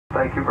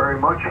thank you very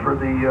much for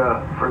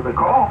the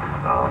call.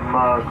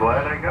 I'm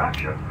glad I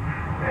got you,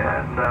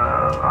 and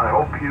I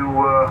hope you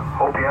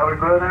have a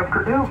good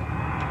afternoon.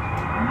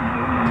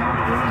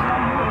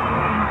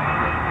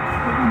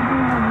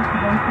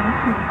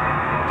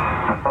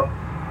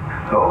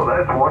 Oh,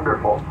 that's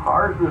wonderful.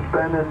 Ours has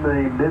been in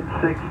the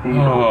mid-60s, which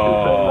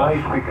has been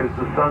nice because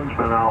the sun's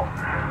been out.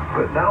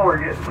 But now we're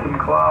getting some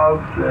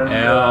clouds and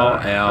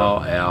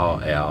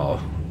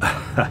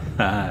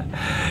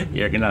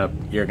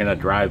You're gonna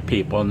drive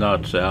people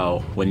nuts,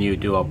 Al, when you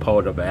do a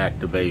POTA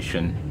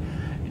activation.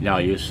 Now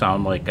you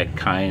sound like a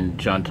kind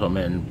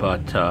gentleman,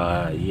 but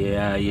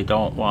yeah, you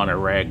don't want to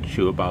rag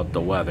chew about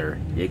the weather.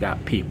 You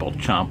got people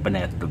chomping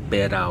at the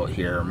bit out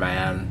here,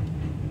 man.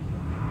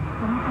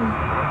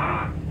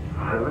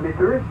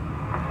 73.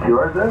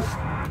 QRZ.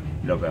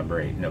 November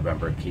 8,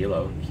 November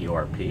Kilo,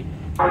 QRP.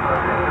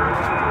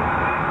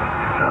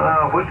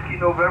 Whiskey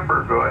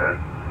November, go ahead.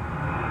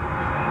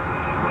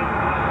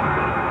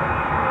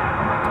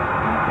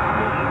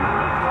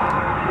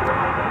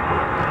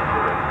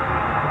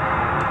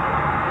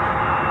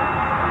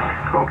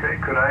 Okay,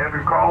 could I have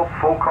your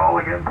full call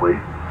again,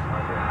 please?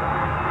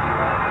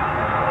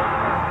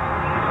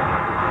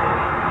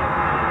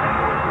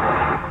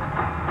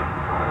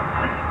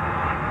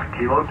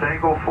 Kilo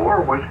Tango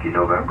 4, Whiskey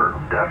November.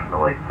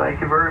 Definitely.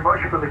 Thank you very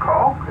much for the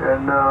call,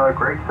 and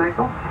great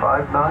signal.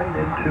 5-9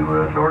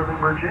 into Northern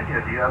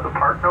Virginia. Do you have the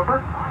part number?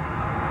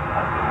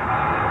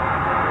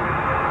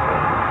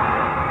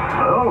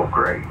 Oh,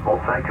 great.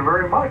 Well, thank you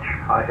very much.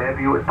 I have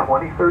you at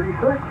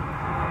 2036.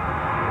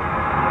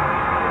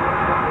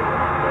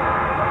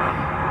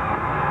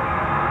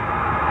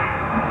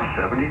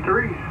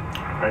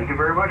 Thank you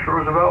very much,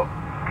 Roosevelt.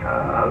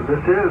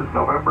 This is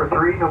November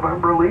 3,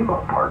 November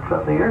Lima. Parks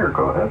on the air.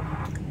 Go ahead.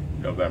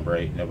 November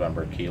 8,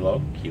 November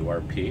Kilo,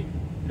 QRP.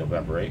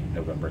 November 8,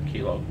 November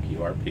Kilo,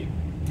 QRP.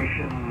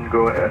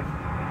 Go ahead.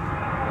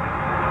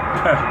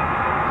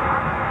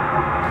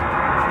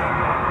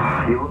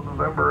 Kilo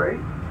November 8.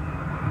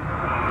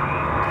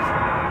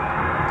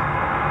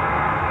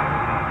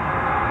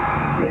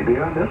 Maybe I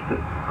missed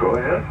it. Go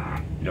ahead.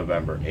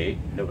 November 8,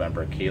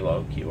 November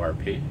Kilo,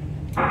 QRP.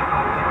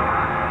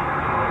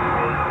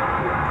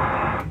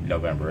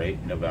 November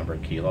 8, November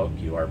Kilo,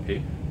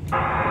 QRP.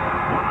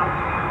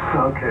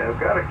 Okay, I've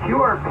got a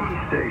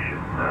QRP station.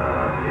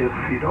 If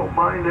you don't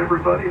mind,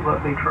 everybody,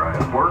 let me try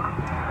and work.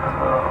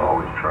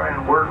 Always try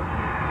and work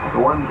the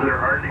ones that are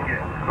hard to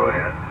get. Go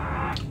ahead.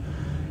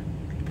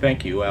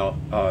 Thank you, Al.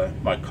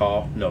 My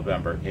call,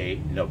 November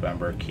 8,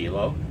 November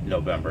Kilo,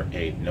 November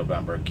 8,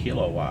 November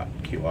Kilowatt,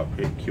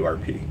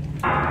 QRP.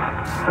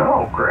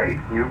 Oh, great.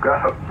 You've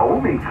got a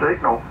booming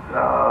signal.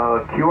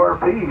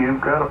 QRP,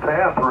 you've got a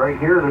path right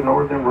here to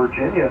Northern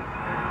Virginia.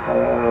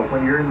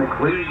 When you're in the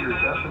clear, you're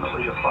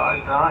definitely a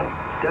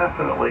 5-9.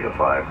 Definitely a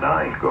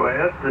 5-9. Go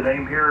ahead. The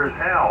name here is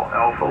Al,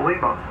 Alpha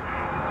Lima.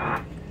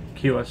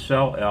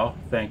 QSL, Al,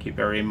 thank you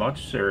very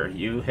much, sir.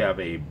 You have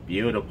a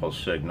beautiful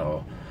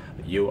signal.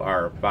 You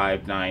are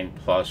 5.9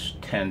 plus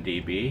 10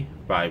 dB,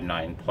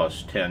 5.9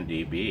 plus 10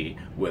 dB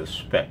with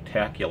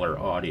spectacular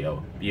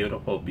audio.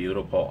 Beautiful,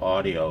 beautiful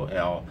audio,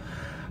 Al.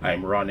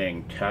 I'm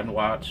running 10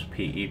 watts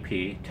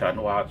PEP,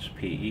 10 watts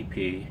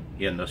PEP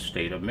in the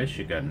state of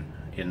Michigan.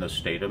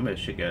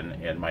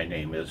 And my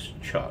name is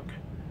Chuck.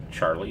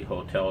 Charlie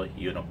Hotel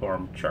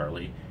Uniform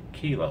Charlie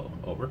Kilo.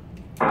 Over.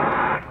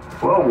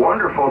 Well,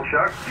 wonderful,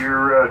 Chuck.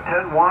 Your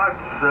 10 watts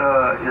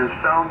is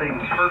sounding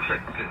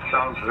perfect. It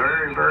sounds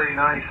very, very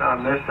nice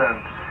on this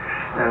end.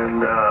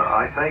 And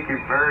I thank you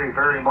very,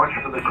 very much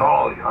for the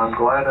call. I'm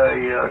glad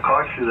I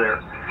caught you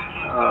there.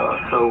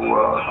 So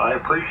I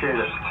appreciate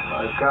it.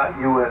 I've got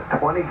you at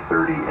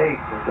 2038.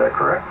 Is that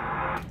correct?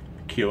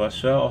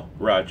 QSL.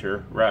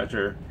 Roger,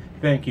 Roger.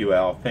 Thank you,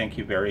 Al. Thank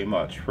you very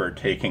much for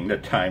taking the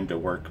time to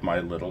work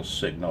my little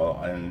signal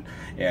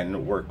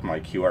and work my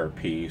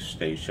QRP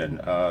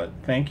station.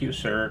 Thank you,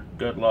 sir.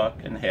 Good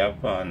luck and have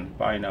fun.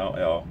 Bye now,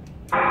 Al.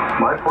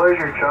 My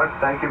pleasure, Chuck.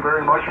 Thank you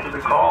very much for the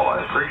call. I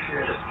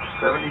appreciate it.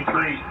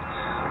 73.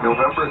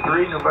 November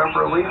 3,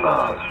 November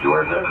Lima.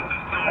 QRZ.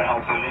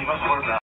 Alpha Lima,